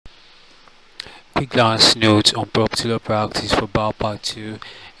Quick glance note on property law practice for Bar Part 2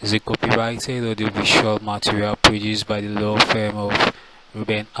 is a copyrighted audiovisual material produced by the law firm of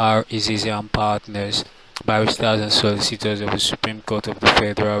Ruben R. Izizi and Partners, barristers and solicitors of the Supreme Court of the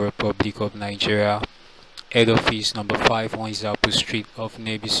Federal Republic of Nigeria. Head office number 5 Zapu Street off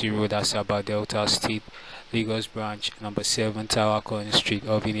Nebisi Road, Asaba, Delta State, Lagos branch number 7 Tower Corner Street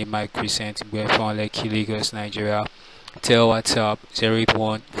off Inima Crescent, Gwefon Lekki, Lagos, Nigeria. Tell WhatsApp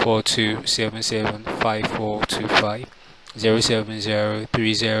 08142775425,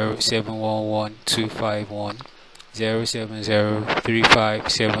 07030711251,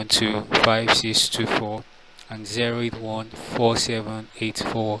 07035725624, and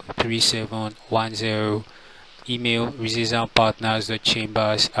 08147843710. Email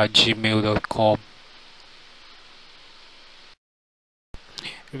resistantpartners.chambers@gmail.com.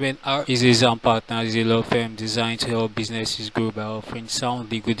 Ruben R. Izizi and Partners is a law firm designed to help businesses grow by offering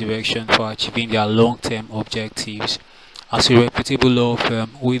sound legal direction for achieving their long-term objectives. As a reputable law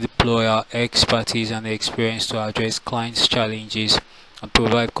firm, we deploy our expertise and experience to address clients' challenges and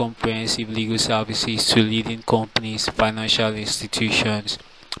provide comprehensive legal services to leading companies, financial institutions,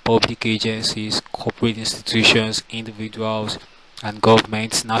 public agencies, corporate institutions, individuals, and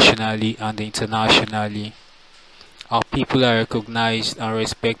governments nationally and internationally. Our people are recognized and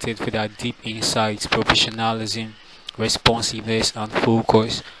respected for their deep insights, professionalism, responsiveness, and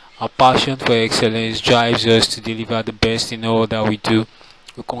focus. Our passion for excellence drives us to deliver the best in all that we do.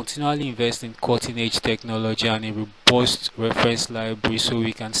 We continually invest in cutting-edge technology and a robust reference library so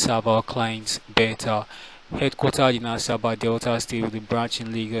we can serve our clients better. Headquartered in Asaba, Delta State with a branch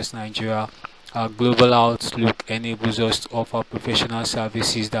in Lagos, Nigeria, our global outlook enables us to offer professional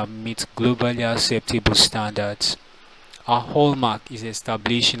services that meet globally acceptable standards. Our hallmark is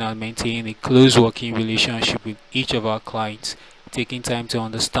establishing and maintaining a close working relationship with each of our clients, taking time to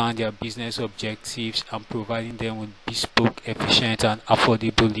understand their business objectives and providing them with bespoke, efficient, and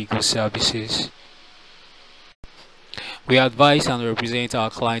affordable legal services. We advise and represent our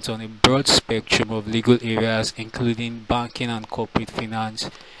clients on a broad spectrum of legal areas including banking and corporate finance,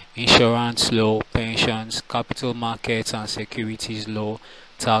 insurance law, pensions, capital markets and securities law,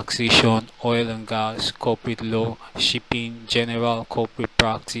 taxation, oil and gas, corporate law, shipping, general corporate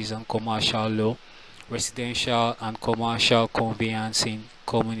practice and commercial law, residential and commercial conveyancing,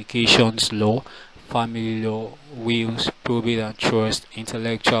 communications law, family law, wills, probate and trust,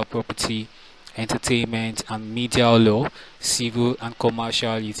 intellectual property, entertainment and media law, civil and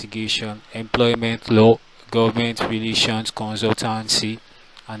commercial litigation, employment law, government relations consultancy,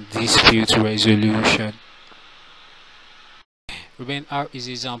 and dispute resolution. Ruben R.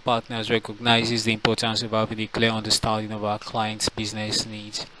 Izizi and Partners recognizes the importance of having a clear understanding of our clients' business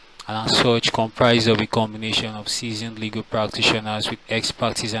needs, and as such comprises of a combination of seasoned legal practitioners with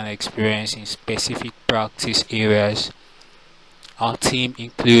expertise and experience in specific practice areas. Our team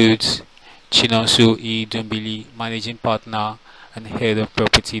includes Chinonso E. Dumbili, Managing Partner and Head of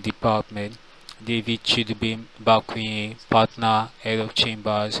Property Department, David Chidubim Bakunye, Partner, Head of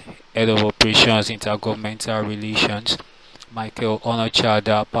Chambers, Head of Operations Intergovernmental Relations, Michael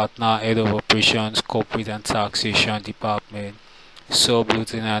Onochada, Partner, Head of Operations Corporate and Taxation Department,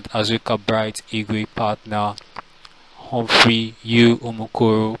 Sub-Lieutenant Azuka Bright Igwe, Partner, Humphrey U.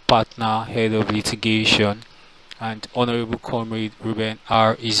 Umukoro, Partner, Head of Litigation, and Honorable Comrade Ruben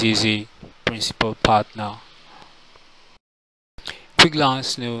R. Izizi, Principal Partner. Quick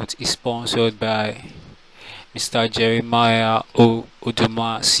glance note is sponsored by Mr. Jeremiah O.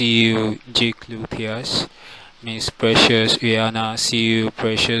 Uduma, CEO, J. Clothiers, Miss Precious Uyana, CEO,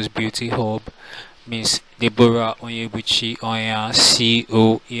 Precious Beauty Hub, Miss Deborah Onyebuchi Onya,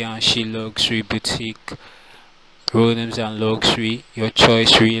 CEO, Ianshi Luxury Boutique, Rodhams and Luxury, your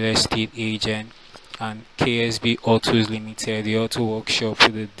choice real estate agent, and KSB Autos Limited, the auto workshop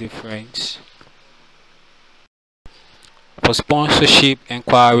with a difference. For sponsorship,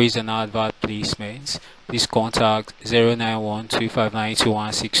 enquiries, and advert placements, please contact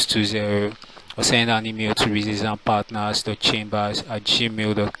 09125921620 or send an email to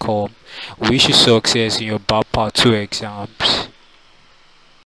resistantpartners.chambers@gmail.com. We wish you success in your Bar Part 2 exams.